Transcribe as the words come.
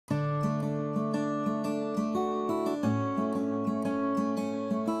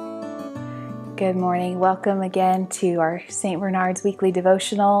Good morning. Welcome again to our St. Bernard's Weekly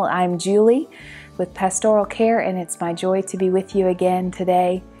Devotional. I'm Julie with Pastoral Care, and it's my joy to be with you again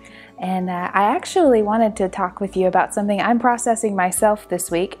today. And I actually wanted to talk with you about something I'm processing myself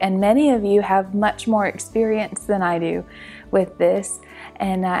this week, and many of you have much more experience than I do with this.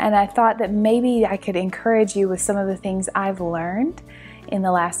 And I thought that maybe I could encourage you with some of the things I've learned in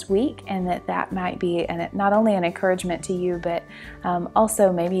the last week, and that might be not only an encouragement to you, but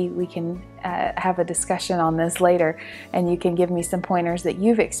also maybe we can have a discussion on this later, and you can give me some pointers that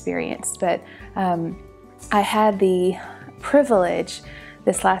you've experienced. But I had the privilege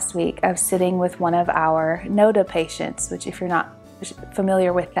this last week of sitting with one of our NODA patients, which if you're not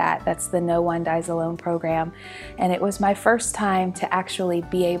familiar with that's the No One Dies Alone program. And it was my first time to actually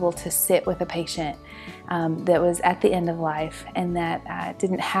be able to sit with a patient that was at the end of life and that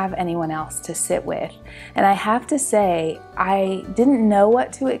didn't have anyone else to sit with. And I have to say, I didn't know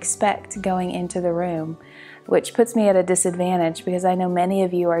what to expect going into the room, which puts me at a disadvantage because I know many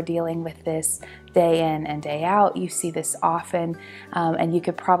of you are dealing with this day in and day out. You see this often, and you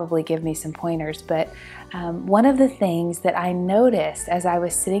could probably give me some pointers. But one of the things that I noticed as I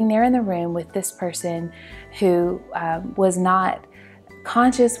was sitting there in the room with this person who was not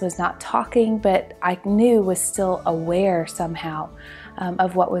conscious, was not talking, but I knew was still aware somehow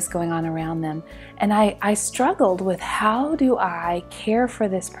of what was going on around them. And I struggled with, how do I care for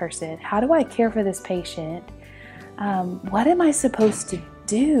this person? How do I care for this patient? What am I supposed to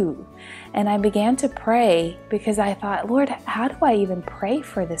do? And I began to pray because I thought, Lord, how do I even pray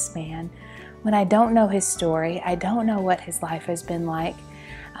for this man when I don't know his story? I don't know what his life has been like.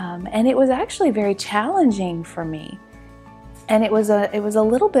 And it was actually very challenging for me. And it was a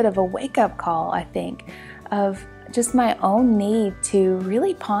little bit of a wake-up call, I think, of just my own need to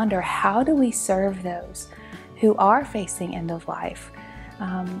really ponder, how do we serve those who are facing end of life?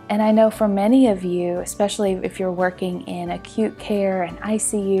 And I know for many of you, especially if you're working in acute care and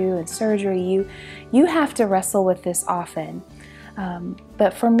ICU and surgery, you have to wrestle with this often.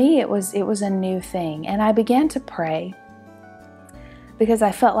 But for me, it was a new thing. And I began to pray because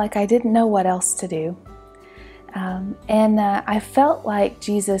I felt like I didn't know what else to do. And I felt like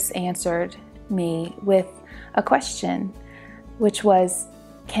Jesus answered me with a question, which was,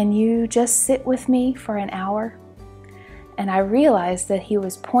 can you just sit with me for an hour? And I realized that he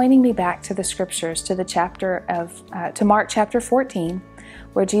was pointing me back to the scriptures, to the chapter to Mark chapter 14,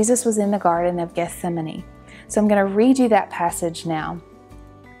 where Jesus was in the Garden of Gethsemane. So I'm going to read you that passage now,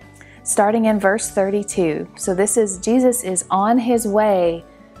 starting in verse 32. So Jesus is on his way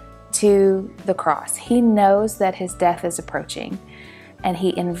to the cross. He knows that his death is approaching, and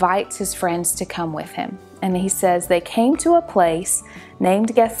he invites his friends to come with him. And he says, they came to a place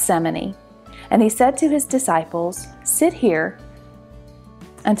named Gethsemane, and he said to his disciples, sit here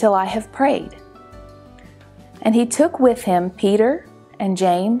until I have prayed. And he took with him Peter and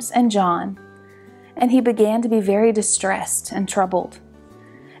James and John, and he began to be very distressed and troubled.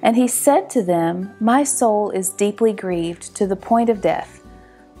 And he said to them, my soul is deeply grieved to the point of death.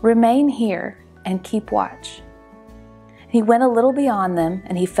 Remain here and keep watch. He went a little beyond them,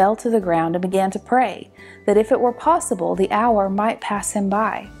 and he fell to the ground and began to pray that if it were possible, the hour might pass him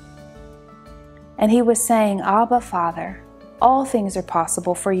by. And he was saying, Abba, Father, all things are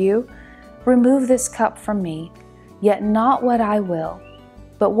possible for you. Remove this cup from me, yet not what I will,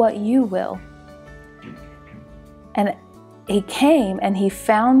 but what you will. And he came and he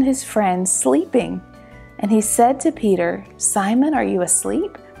found his friends sleeping. And he said to Peter, Simon, are you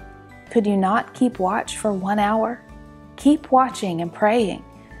asleep? Could you not keep watch for 1 hour? Keep watching and praying,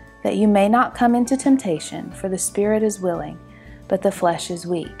 that you may not come into temptation, for the spirit is willing, but the flesh is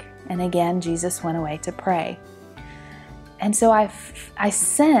weak. And again, Jesus went away to pray. And so I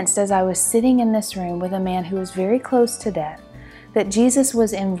sensed, as I was sitting in this room with a man who was very close to death, that Jesus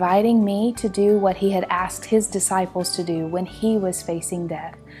was inviting me to do what he had asked his disciples to do when he was facing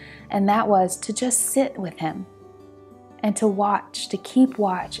death. And that was to just sit with him and to watch, to keep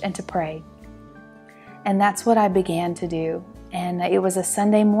watch and to pray. And that's what I began to do. And it was a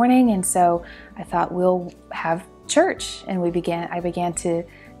Sunday morning, and so I thought we'll have church. And I began to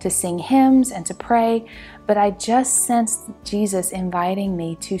sing hymns and to pray. But I just sensed Jesus inviting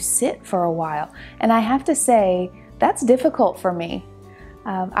me to sit for a while. And I have to say, that's difficult for me.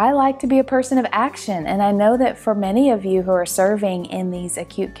 I like to be a person of action, and I know that for many of you who are serving in these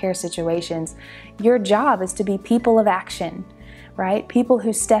acute care situations, your job is to be people of action, right? People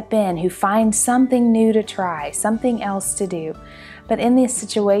who step in, who find something new to try, something else to do. But in this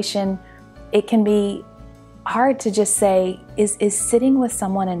situation, it can be hard to just say, is sitting with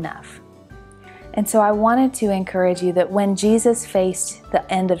someone enough? And so I wanted to encourage you that when Jesus faced the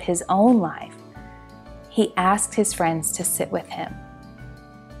end of his own life, he asked his friends to sit with him.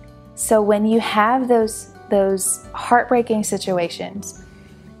 So when you have those heartbreaking situations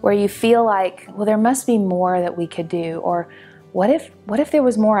where you feel like, well, there must be more that we could do, or what if there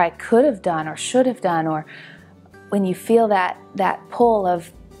was more I could have done or should have done, or when you feel that pull of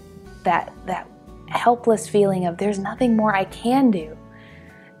that helpless feeling of there's nothing more I can do,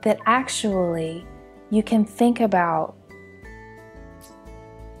 that actually you can think about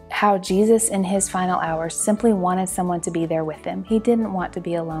how Jesus in his final hours simply wanted someone to be there with him. He didn't want to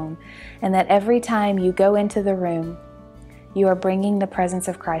be alone. And that every time you go into the room, you are bringing the presence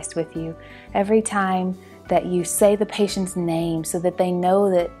of Christ with you. Every time that you say the patient's name so that they know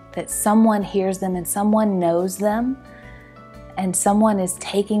that someone hears them and someone knows them, and someone is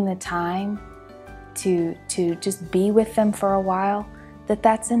taking the time to just be with them for a while,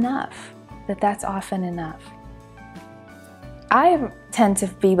 that's enough, that's often enough. I tend to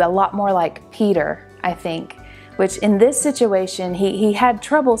be a lot more like Peter, I think, which in this situation, he had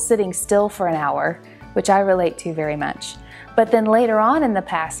trouble sitting still for an hour, which I relate to very much. But then later on in the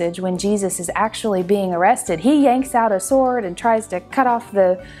passage, when Jesus is actually being arrested, he yanks out a sword and tries to cut off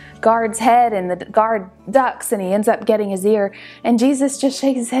the guard's head, and the guard ducks and he ends up getting his ear. And Jesus just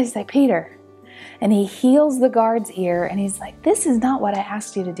shakes his head. He's like, Peter. And he heals the guard's ear, and he's like, this is not what I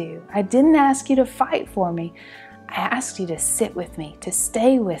asked you to do. I didn't ask you to fight for me. I asked you to sit with me, to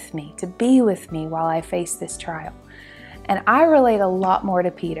stay with me, to be with me while I face this trial. And I relate a lot more to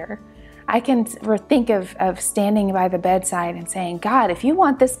Peter. I can think of standing by the bedside and saying, God, if you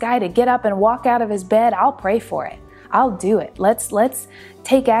want this guy to get up and walk out of his bed, I'll pray for it. I'll do it. Let's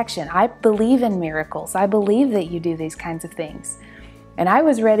take action. I believe in miracles. I believe that you do these kinds of things. And I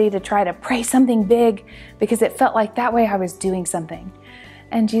was ready to try to pray something big because it felt like that way I was doing something.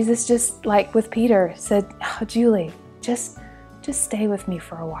 And Jesus, just like with Peter, said, oh, Julie, just stay with me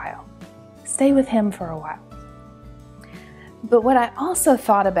for a while. Stay with him for a while. But what I also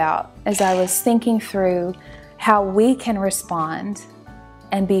thought about as I was thinking through how we can respond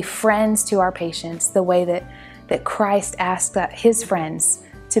and be friends to our patients the way that Christ asked his friends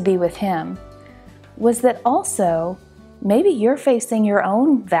to be with him, was that also maybe you're facing your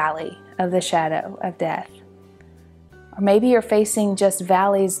own valley of the shadow of death. Or maybe you're facing just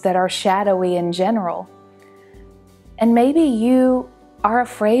valleys that are shadowy in general. And maybe you are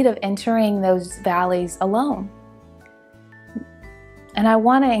afraid of entering those valleys alone. And I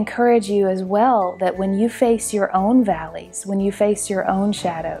want to encourage you as well that when you face your own valleys, when you face your own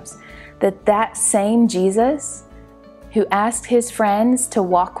shadows, that same Jesus who asked his friends to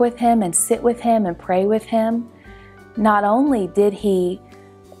walk with him and sit with him and pray with him, not only did he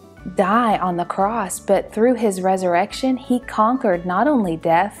die on the cross, but through his resurrection, he conquered not only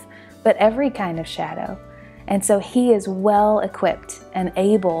death, but every kind of shadow. And so he is well equipped and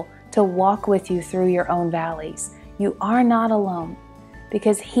able to walk with you through your own valleys. You are not alone,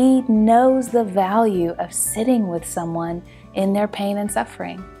 because he knows the value of sitting with someone in their pain and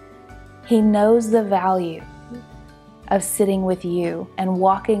suffering. He knows the value of sitting with you and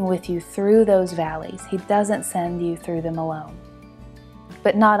walking with you through those valleys. He doesn't send you through them alone.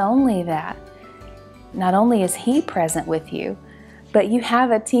 But not only that, not only is he present with you, but you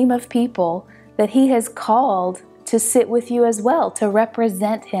have a team of people that he has called to sit with you as well, to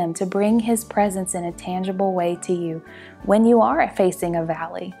represent him, to bring his presence in a tangible way to you when you are facing a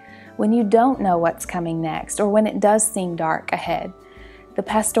valley, when you don't know what's coming next, or when it does seem dark ahead. The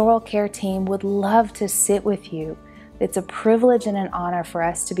Pastoral Care team would love to sit with you. It's a privilege and an honor for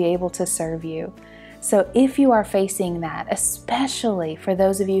us to be able to serve you. So if you are facing that, especially for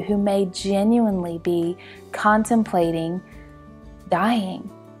those of you who may genuinely be contemplating dying,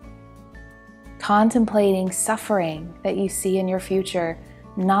 contemplating suffering that you see in your future,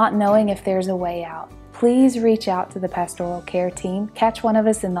 not knowing if there's a way out, please reach out to the Pastoral Care team. Catch one of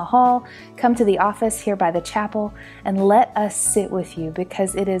us in the hall, come to the office here by the chapel, and let us sit with you,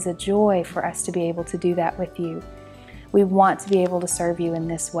 because it is a joy for us to be able to do that with you. We want to be able to serve you in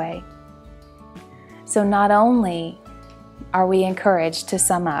this way. So not only are we encouraged, to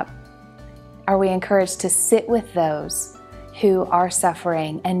sum up, are we encouraged to sit with those who are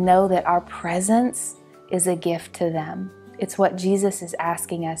suffering and know that our presence is a gift to them. It's what Jesus is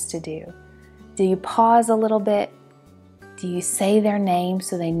asking us to do. Do you pause a little bit? Do you say their name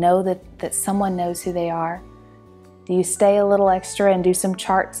so they know that someone knows who they are? Do you stay a little extra and do some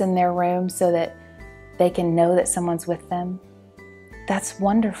charts in their room so that they can know that someone's with them? That's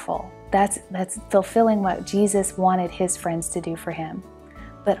wonderful. That's fulfilling what Jesus wanted his friends to do for him.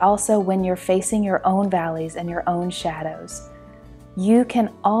 But also, when you're facing your own valleys and your own shadows, you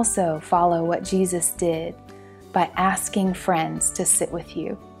can also follow what Jesus did by asking friends to sit with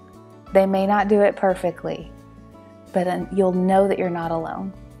you. They may not do it perfectly, but you'll know that you're not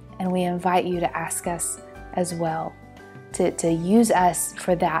alone. And we invite you to ask us as well to use us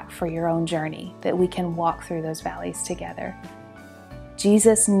for that, for your own journey, that we can walk through those valleys together.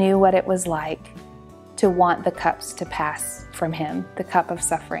 Jesus knew what it was like to want the cups to pass from him, the cup of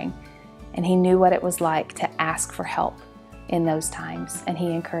suffering. And he knew what it was like to ask for help in those times. And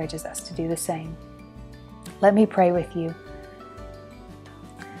he encourages us to do the same. Let me pray with you.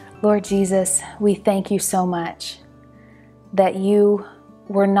 Lord Jesus, we thank you so much that you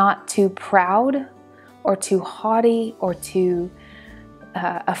were not too proud or too haughty or too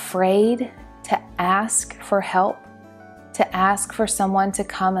afraid to ask for help, to ask for someone to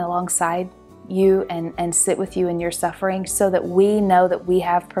come alongside you and sit with you in your suffering, so that we know that we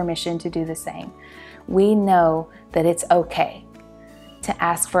have permission to do the same. We know that it's okay to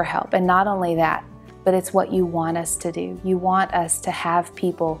ask for help. And not only that, but it's what you want us to do. You want us to have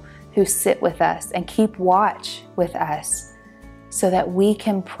people who sit with us and keep watch with us, so that we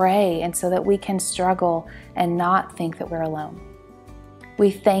can pray and so that we can struggle and not think that we're alone. We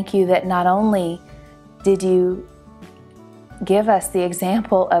thank you that not only did you give us the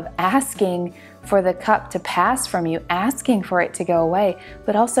example of asking for the cup to pass from you, asking for it to go away,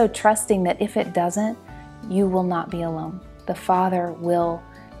 but also trusting that if it doesn't, you will not be alone. The Father will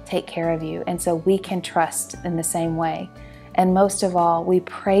take care of you. And so we can trust in the same way. And most of all, we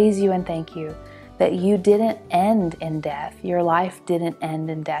praise you and thank you that you didn't end in death. Your life didn't end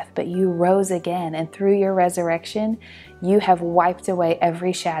in death, but you rose again. And through your resurrection, you have wiped away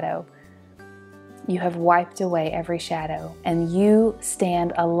every shadow. You have wiped away every shadow, and you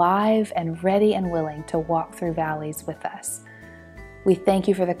stand alive and ready and willing to walk through valleys with us. We thank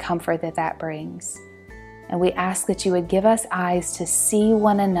you for the comfort that that brings. And we ask that you would give us eyes to see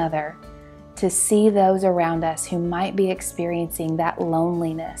one another, to see those around us who might be experiencing that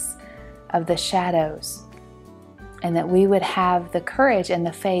loneliness of the shadows, and that we would have the courage and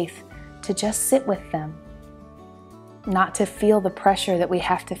the faith to just sit with them, not to feel the pressure that we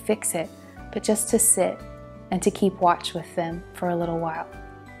have to fix it, but just to sit and to keep watch with them for a little while.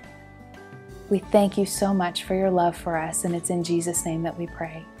 We thank you so much for your love for us, and it's in Jesus' name that we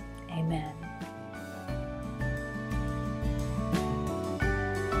pray. Amen.